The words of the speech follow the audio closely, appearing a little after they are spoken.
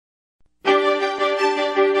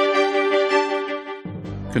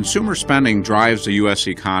Consumer spending drives the U.S.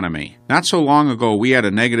 economy. Not so long ago, we had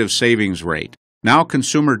a negative savings rate. Now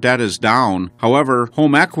consumer debt is down. However,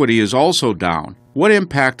 home equity is also down. What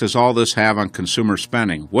impact does all this have on consumer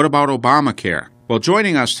spending? What about Obamacare? Well,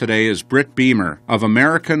 joining us today is Britt Beemer of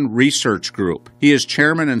American Research Group. He is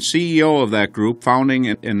chairman and CEO of that group, founding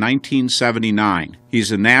in 1979.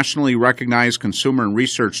 He's a nationally recognized consumer and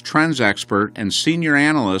research trends expert and senior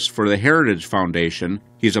analyst for the Heritage Foundation.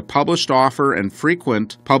 He's a published author and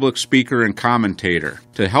frequent public speaker and commentator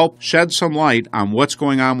to help shed some light on what's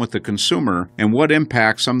going on with the consumer and what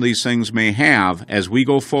impact some of these things may have as we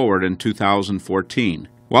go forward in 2014.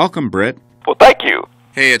 Welcome, Britt. Well, thank you.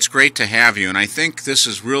 Hey, it's great to have you, and I think this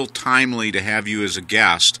is real timely to have you as a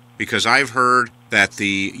guest because I've heard that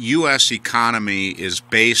the U.S. economy is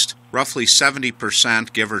based roughly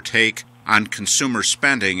 70%, give or take, on consumer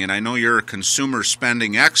spending, and I know you're a consumer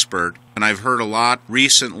spending expert, and I've heard a lot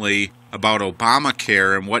recently about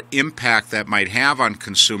Obamacare and what impact that might have on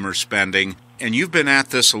consumer spending, and you've been at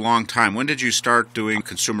this a long time. When did you start doing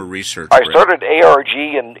consumer research? I started ARG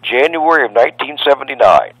in January of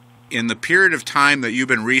 1979. In the period of time that you've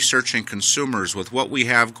been researching consumers with what we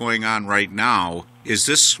have going on right now, is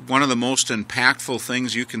this one of the most impactful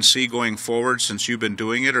things you can see going forward since you've been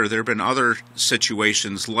doing it, or have there been other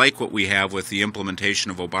situations like what we have with the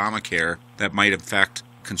implementation of Obamacare that might affect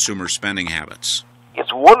consumer spending habits?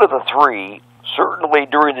 It's one of the three. Certainly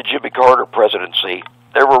during the Jimmy Carter presidency,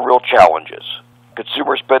 there were real challenges.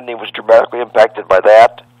 Consumer spending was dramatically impacted by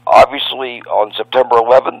that. Obviously, on September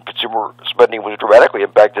 11th, consumer spending was dramatically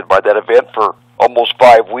impacted by that event for almost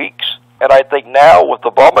 5 weeks. And I think now, with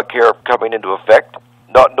Obamacare coming into effect,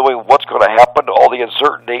 not knowing what's going to happen, all the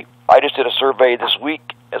uncertainty, I just did a survey this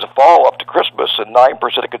week as a follow-up to Christmas, and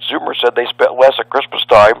 9% of consumers said they spent less at Christmas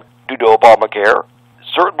time due to Obamacare.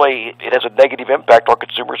 Certainly, it has a negative impact on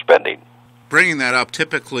consumer spending. Bringing that up,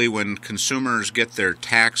 typically when consumers get their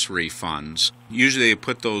tax refunds, usually they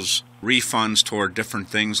put those refunds toward different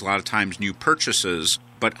things, a lot of times new purchases.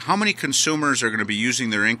 But how many consumers are going to be using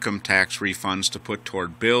their income tax refunds to put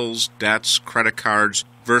toward bills, debts, credit cards,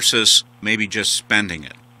 versus maybe just spending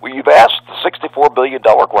it? Well, you've asked the $64 billion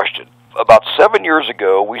question. About 7 years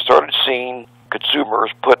ago, we started seeing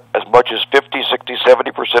consumers put as much as 50, 60,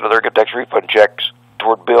 70% of their income tax refund checks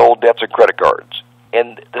toward bill, debts, and credit cards.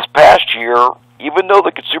 And this past year, even though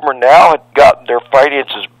the consumer now had gotten their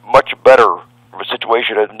finances much better from a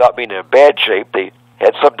situation of not being in a bad shape, they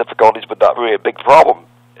had some difficulties but not really a big problem,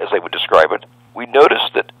 as they would describe it, we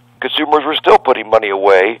noticed that consumers were still putting money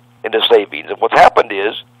away into savings. And what's happened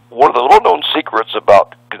is, one of the little-known secrets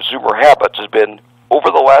about consumer habits has been, over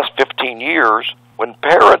the last 15 years, when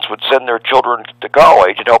parents would send their children to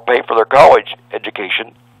college and help pay for their college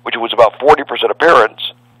education, which was about 40% of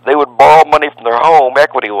parents, they would borrow money from their home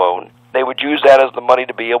equity loan. They would use that as the money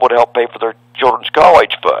to be able to help pay for their children's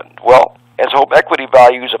college fund. Well, as home equity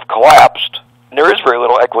values have collapsed, and there is very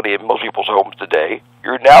little equity in most people's homes today,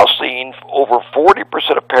 you're now seeing over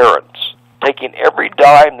 40% of parents taking every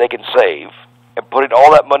dime they can save and putting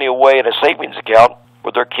all that money away in a savings account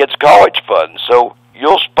with their kids' college fund. So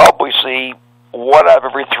you'll probably see 1 out of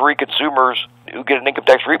every 3 consumers who get an income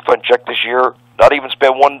tax refund check this year not even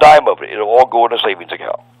spend 1 dime of it. It'll all go in a savings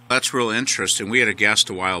account. That's real interesting. We had a guest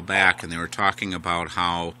a while back, and they were talking about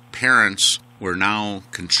how parents were now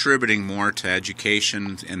contributing more to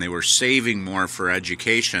education, and they were saving more for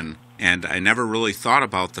education. And I never really thought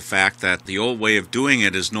about the fact that the old way of doing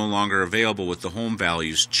it is no longer available with the home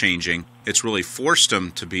values changing. It's really forced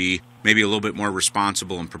them to be maybe a little bit more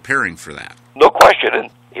responsible in preparing for that. No question. And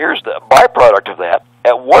here's the byproduct of that.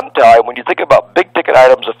 At one time, when you think about big-ticket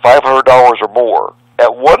items of $500 or more,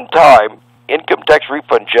 at one time, income tax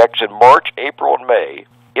refund checks in March, April, and May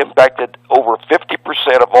impacted over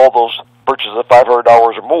 50% of all those purchases of $500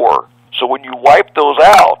 or more. So when you wipe those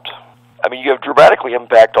out, I mean, you have dramatically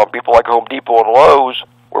impact on people like Home Depot and Lowe's,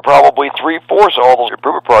 where probably 3/4 of all those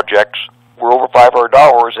improvement projects were over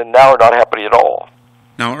 $500 and now are not happening at all.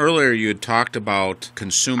 Now, earlier you had talked about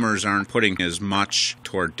consumers aren't putting as much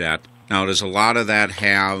toward debt. Now, does a lot of that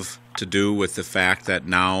have to do with the fact that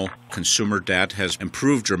now consumer debt has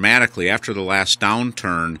improved dramatically? After the last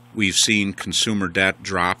downturn, we've seen consumer debt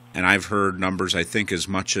drop, and I've heard numbers, I think, as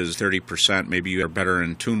much as 30%. Maybe you are better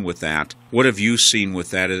in tune with that. What have you seen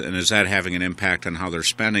with that, and is that having an impact on how they're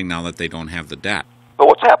spending now that they don't have the debt? But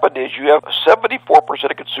what's happened is you have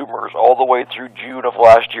 74% of consumers all the way through June of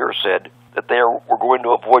last year said that they were going to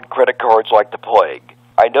avoid credit cards like the plague.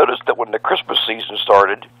 I noticed that when the Christmas season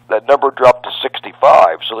started, that number dropped to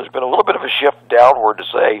 65. So there's been a little bit of a shift downward to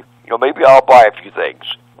say, maybe I'll buy a few things,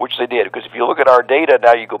 which they did. Because if you look at our data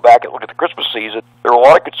now, you go back and look at the Christmas season, there are a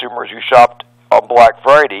lot of consumers who shopped on Black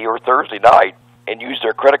Friday or Thursday night and use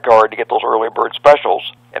their credit card to get those early bird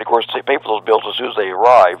specials. And, of course, they pay for those bills as soon as they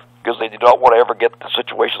arrive because they do not want to ever get the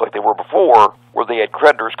situation like they were before where they had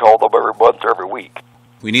creditors call them every month or every week.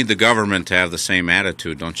 We need the government to have the same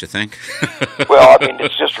attitude, don't you think? Well, I mean,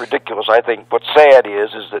 it's just ridiculous. I think what's sad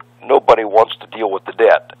is that nobody wants to deal with the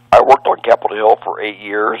debt. I worked on Capitol Hill for 8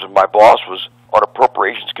 years, and my boss was on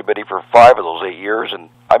Appropriations Committee for 5 of those 8 years, and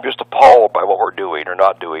I'm just appalled by what we're doing or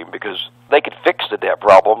not doing because they could fix the debt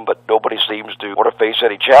problem, but nobody seems to want to face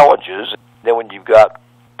any challenges. And then when you've got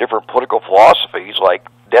different political philosophies like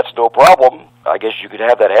debt's no problem, I guess you could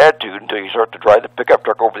have that attitude until you start to drive the pickup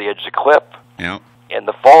truck over the edge of the cliff. Yeah. And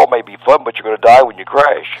the fall may be fun, but you're going to die when you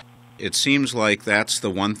crash. It seems like that's the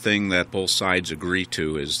one thing that both sides agree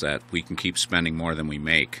to is that we can keep spending more than we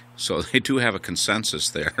make. So they do have a consensus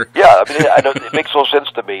there. Yeah, I mean, I know it makes no sense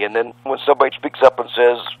to me. And then when somebody speaks up and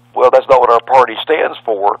says, well, that's not what our party stands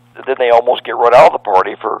for, then they almost get run out of the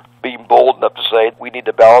party for being bold enough to say we need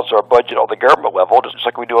to balance our budget on the government level just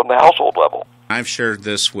like we do on the household level. I've shared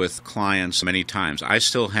this with clients many times. I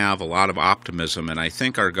still have a lot of optimism, and I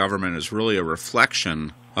think our government is really a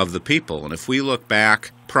reflection of the people. And if we look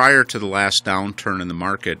back prior to the last downturn in the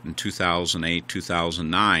market in 2008,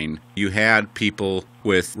 2009, you had people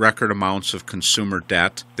with record amounts of consumer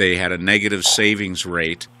debt. They had a negative savings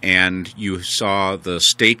rate, and you saw the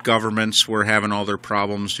state governments were having all their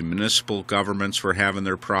problems, the municipal governments were having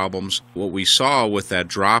their problems. What we saw with that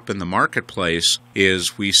drop in the marketplace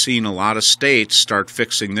is we've seen a lot of states start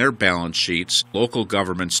fixing their balance sheets, local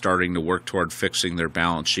governments starting to work toward fixing their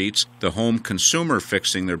balance sheets, the home consumer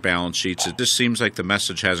fixing their balance sheets. It just seems like the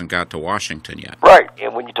message hasn't got to Washington yet. Right,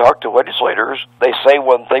 and when you talk to legislators, they say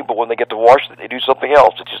one thing, but when they get to Washington, they do something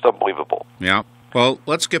else. It's just unbelievable. Yeah. Well,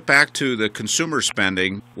 let's get back to the consumer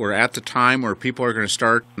spending. We're at the time where people are going to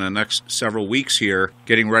start in the next several weeks here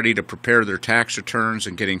getting ready to prepare their tax returns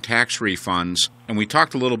and getting tax refunds. And we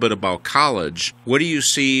talked a little bit about college. What do you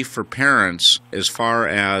see for parents as far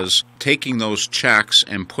as taking those checks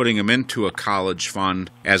and putting them into a college fund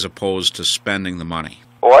as opposed to spending the money?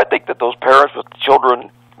 Well, I think that those parents with children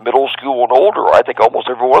middle school and older, I think almost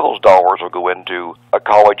every one of those dollars will go into a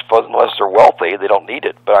college fund unless they're wealthy. They don't need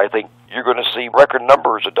it. But I think you're going to see record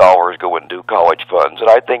numbers of dollars go into college funds. And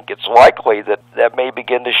I think it's likely that that may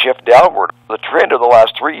begin to shift downward. The trend of the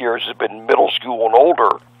last 3 years has been middle school and older.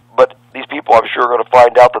 But these people, I'm sure, are going to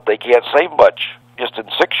find out that they can't save much just in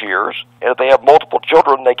 6 years. And if they have multiple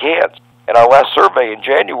children, they can't. And our last survey in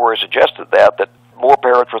January suggested that more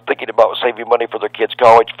parents were thinking about saving money for their kids'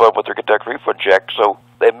 college fund with their tax refund check, so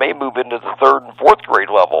they may move into the 3rd and 4th grade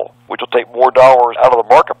level, which will take more dollars out of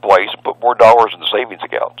the marketplace and put more dollars in the savings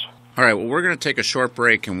accounts. All right, well, we're going to take a short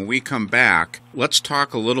break, and when we come back, let's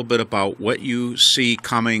talk a little bit about what you see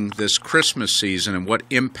coming this Christmas season and what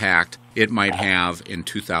impact it might have in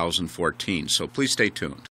 2014. So please stay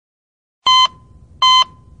tuned.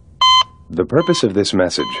 The purpose of this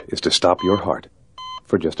message is to stop your heart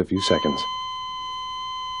for just a few seconds.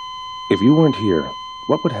 If you weren't here,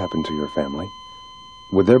 what would happen to your family?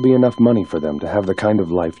 Would there be enough money for them to have the kind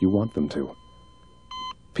of life you want them to?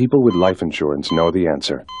 People with life insurance know the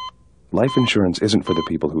answer. Life insurance isn't for the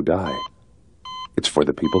people who die. It's for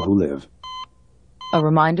the people who live. A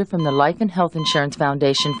reminder from the Life and Health Insurance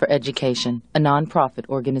Foundation for Education, a nonprofit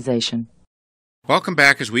organization. Welcome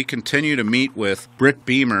back as we continue to meet with Britt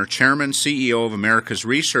Beemer, Chairman, CEO of America's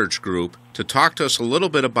Research Group, to talk to us a little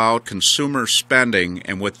bit about consumer spending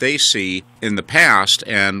and what they see in the past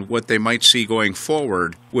and what they might see going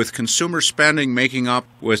forward. With consumer spending making up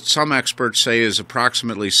what some experts say is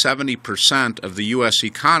approximately 70% of the U.S.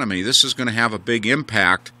 economy, this is going to have a big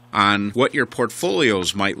impact on what your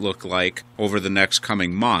portfolios might look like over the next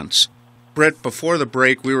coming months. Britt, before the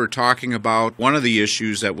break, we were talking about one of the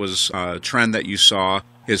issues that was a trend that you saw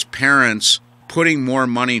is parents putting more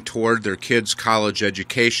money toward their kids' college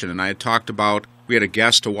education. And I had talked about, we had a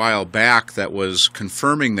guest a while back that was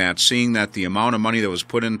confirming that, seeing that the amount of money that was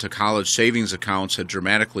put into college savings accounts had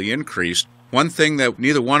dramatically increased. One thing that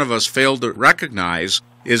neither one of us failed to recognize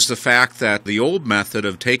is the fact that the old method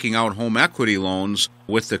of taking out home equity loans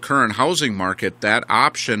with the current housing market, that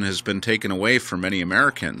option has been taken away from many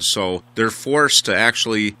Americans. So they're forced to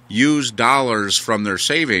actually use dollars from their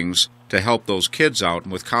savings to help those kids out.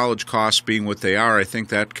 And with college costs being what they are, I think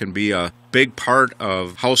that can be a big part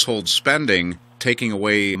of household spending, taking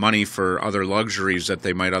away money for other luxuries that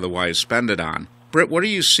they might otherwise spend it on. Britt, what do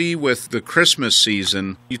you see with the Christmas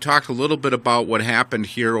season? You talked a little bit about what happened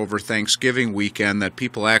here over Thanksgiving weekend, that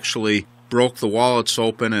people actually broke the wallets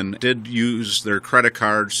open and did use their credit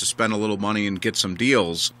cards to spend a little money and get some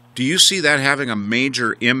deals. Do you see that having a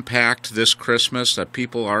major impact this Christmas, that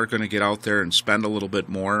people are going to get out there and spend a little bit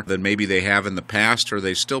more than maybe they have in the past, or are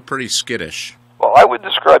they still pretty skittish? Well, I would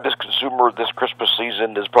describe this consumer this Christmas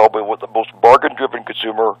season as probably the most bargain-driven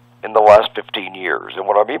consumer in the last 15 years. And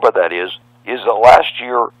what I mean by that is that last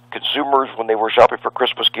year, consumers, when they were shopping for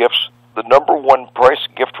Christmas gifts, the number one price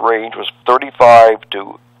gift range was $35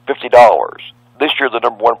 to $50. This year, the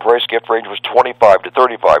number one price gift range was $25 to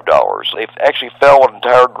 $35. They've actually fell an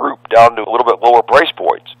entire group down to a little bit lower price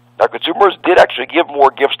points. Now, consumers did actually give more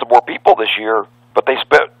gifts to more people this year, but they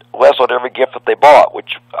spent less on every gift that they bought,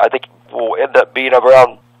 which I think will end up being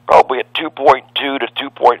around probably a 2.2 to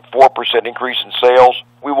 2.4% increase in sales.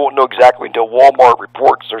 We won't know exactly until Walmart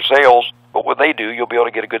reports their sales, but when they do, you'll be able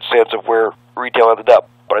to get a good sense of where retail ended up.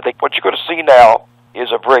 But I think what you're going to see now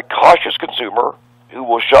is a very cautious consumer who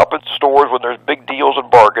will shop at stores when there's big deals and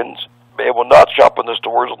bargains. They will not shop in the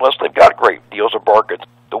stores unless they've got great deals and bargains.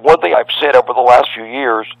 The one thing I've said over the last few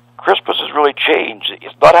years, Christmas has really changed.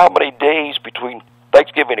 It's not how many days between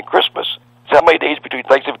Thanksgiving and Christmas. It's how many days between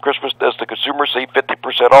Thanksgiving and Christmas does the consumer see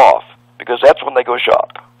 50% off, because that's when they go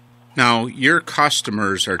shop. Now, your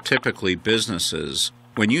customers are typically businesses.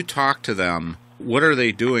 When you talk to them, what are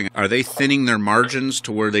they doing? Are they thinning their margins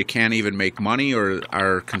to where they can't even make money, or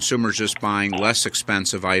are consumers just buying less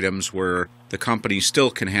expensive items where the company still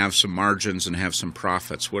can have some margins and have some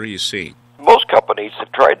profits? What are you seeing? Most companies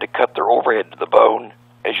have tried to cut their overhead to the bone.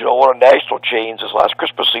 As you know, a lot of national chains this last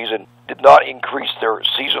Christmas season did not increase their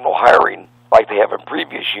seasonal hiring like they have in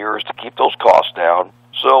previous years to keep those costs down.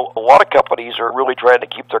 So a lot of companies are really trying to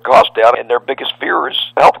keep their costs down, and their biggest fear is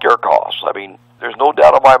healthcare costs. I mean, there's no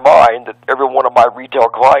doubt in my mind that every one of my retail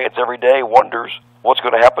clients every day wonders what's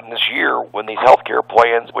going to happen this year when these healthcare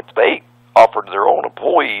plans, which they offer to their own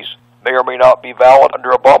employees, may or may not be valid under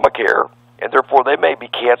Obamacare, and therefore they may be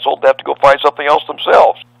canceled. They have to go find something else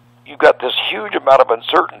themselves. You've got this huge amount of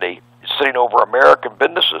uncertainty sitting over American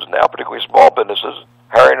businesses now, particularly small businesses,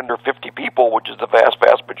 hiring under 50 people, which is the vast,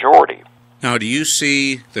 vast majority. Now, do you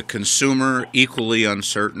see the consumer equally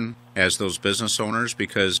uncertain as those business owners?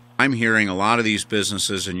 Because I'm hearing a lot of these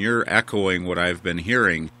businesses, and you're echoing what I've been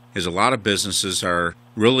hearing, is a lot of businesses are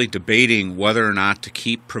really debating whether or not to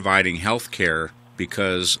keep providing health care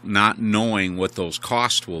because not knowing what those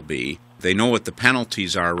costs will be. They know what the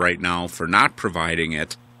penalties are right now for not providing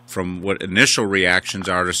it. From what initial reactions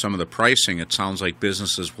are to some of the pricing, it sounds like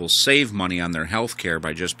businesses will save money on their health care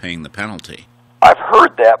by just paying the penalty. I've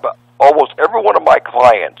heard that, but almost every one of my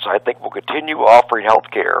clients, I think, will continue offering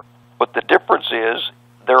health care. But the difference is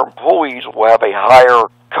their employees will have a higher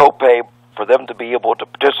copay for them to be able to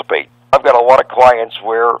participate. I've got a lot of clients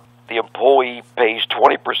where the employee pays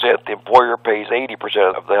 20%, the employer pays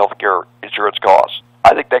 80% of the health care insurance costs.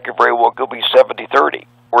 I think that could very well go be 70-30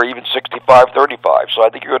 or even 65-35. So I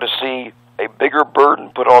think you're going to see a bigger burden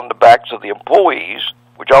put on the backs of the employees,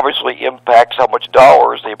 which obviously impacts how much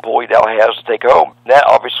dollars the employee now has to take home. And that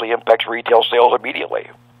obviously impacts retail sales immediately.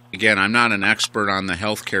 Again, I'm not an expert on the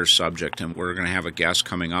healthcare subject, and we're going to have a guest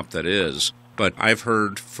coming up that is, but I've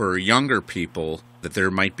heard for younger people that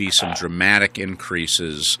there might be some dramatic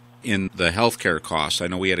increases in the healthcare costs. I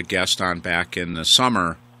know we had a guest on back in the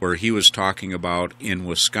summer where he was talking about in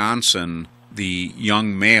Wisconsin, the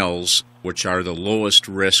young males, which are the lowest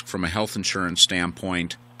risk from a health insurance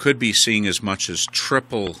standpoint, could be seeing as much as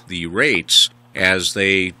triple the rates as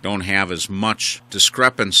they don't have as much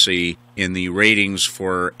discrepancy in the ratings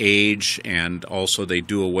for age, and also they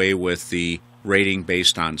do away with the rating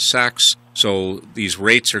based on sex. So these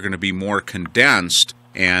rates are going to be more condensed,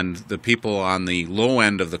 and the people on the low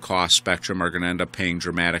end of the cost spectrum are going to end up paying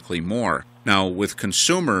dramatically more. Now, with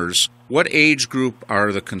consumers, what age group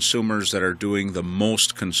are the consumers that are doing the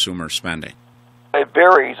most consumer spending? It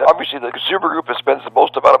varies. Obviously, the consumer group that spends the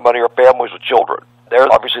most amount of money are families with children.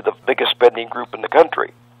 They're obviously the biggest spending group in the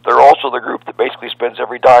country. They're also the group that basically spends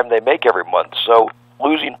every dime they make every month. So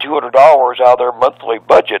losing $200 out of their monthly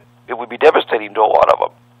budget, it would be devastating to a lot of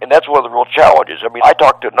them. And that's one of the real challenges. I mean, I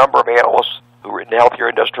talked to a number of analysts who are in the healthcare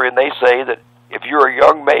industry, and they say that if you're a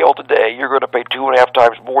young male today, you're going to pay 2.5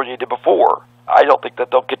 times more than you did before. I don't think that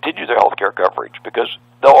they'll continue their healthcare coverage because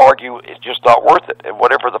they'll argue it's just not worth it. And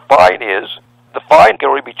whatever the fine is, the fine can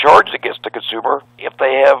only be charged against the consumer if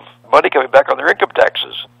they have money coming back on their income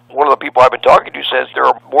taxes. One of the people I've been talking to says there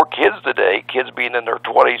are more kids today, kids being in their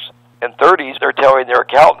 20s and 30s, they're telling their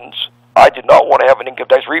accountants, I do not want to have an income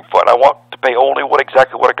tax refund. I want to pay only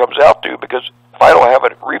exactly what it comes out to, because if I don't have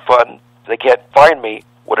a refund, they can't fine me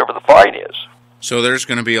whatever the fine is. So there's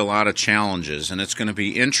going to be a lot of challenges, and it's going to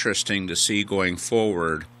be interesting to see going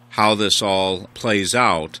forward how this all plays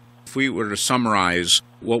out. If we were to summarize,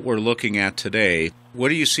 what we're looking at today, what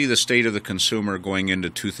do you see the state of the consumer going into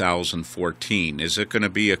 2014? Is it going to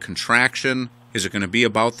be a contraction? Is it going to be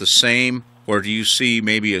about the same? Or do you see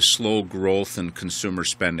maybe a slow growth in consumer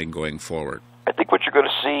spending going forward? I think what you're going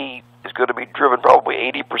to see is going to be driven probably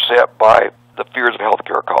 80% by the fears of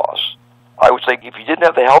healthcare costs. I would say if you didn't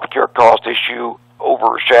have the healthcare cost issue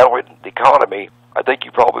overshadowing the economy, I think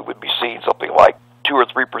you probably would be seeing something like 2 or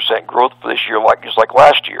 3% growth for this year, just like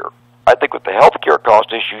last year. I think with the healthcare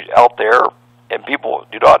cost issues out there, and people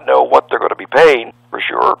do not know what they're going to be paying for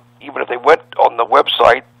sure, even if they went on the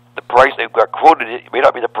website, the price they've got quoted, it may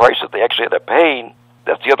not be the price that they actually end up paying.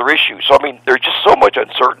 That's the other issue. So, I mean, there's just so much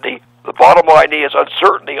uncertainty. The bottom line is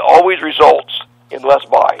uncertainty always results in less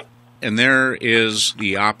buying. And there is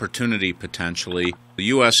the opportunity potentially. The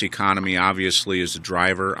U.S. economy obviously is a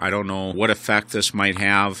driver. I don't know what effect this might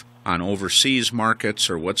have on overseas markets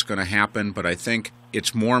or what's going to happen, but I think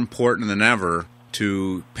it's more important than ever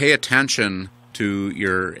to pay attention to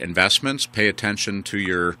your investments, pay attention to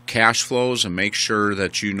your cash flows, and make sure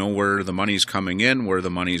that you know where the money's coming in, where the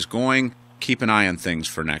money's going. Keep an eye on things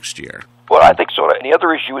for next year. Well, I think so. And the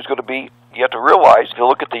other issue is going to be, you have to realize, if you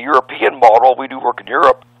look at the European model, we do work in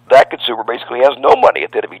Europe, that consumer basically has no money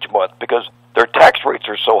at the end of each month because their tax rates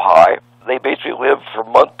are so high. They basically live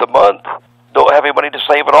from month to month, don't have any money to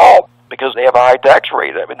save at all because they have a high tax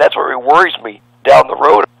rate. I mean, that's what worries me down the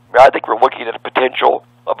road. I think we're looking at a potential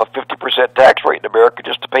of a 50% tax rate in America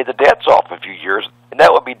just to pay the debts off in a few years, and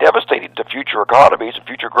that would be devastating to future economies and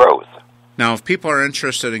future growth. Now, if people are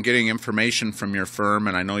interested in getting information from your firm,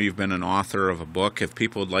 and I know you've been an author of a book, if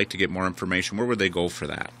people would like to get more information, where would they go for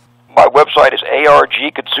that? My website is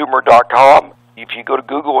argconsumer.com. If you go to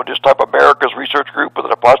Google and just type America's Research Group with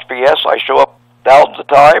an apostrophe S, I show up thousands of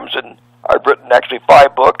times, and I've written actually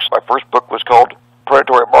 5 books. My first book was called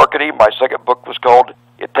Predatory Marketing. My second book was called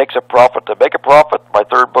It Takes a Profit to Make a Profit. My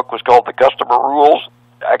third book was called The Customer Rules.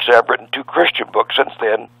 Actually, I've written 2 Christian books since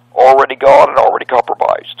then, already gone and already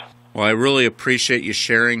compromised. Well, I really appreciate you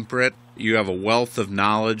sharing, Britt. You have a wealth of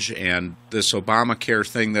knowledge, and this Obamacare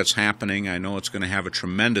thing that's happening, I know it's going to have a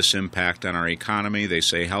tremendous impact on our economy. They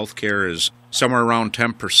say healthcare is somewhere around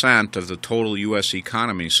 10% of the total U.S.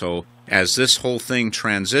 economy, so as this whole thing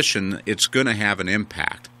transitions, it's going to have an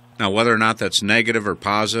impact. Now, whether or not that's negative or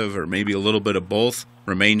positive or maybe a little bit of both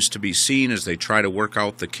remains to be seen as they try to work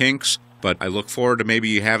out the kinks, but I look forward to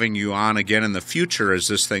maybe having you on again in the future as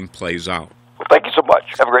this thing plays out. Well, thank you so much.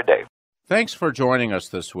 Have a great day. Thanks for joining us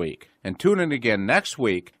this week, and tune in again next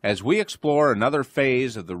week as we explore another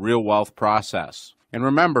phase of the real wealth process. And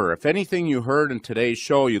remember, if anything you heard in today's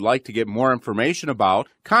show you'd like to get more information about,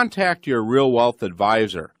 contact your Real Wealth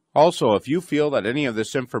advisor. Also, if you feel that any of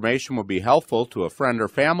this information would be helpful to a friend or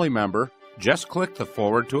family member, just click the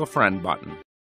Forward to a Friend button.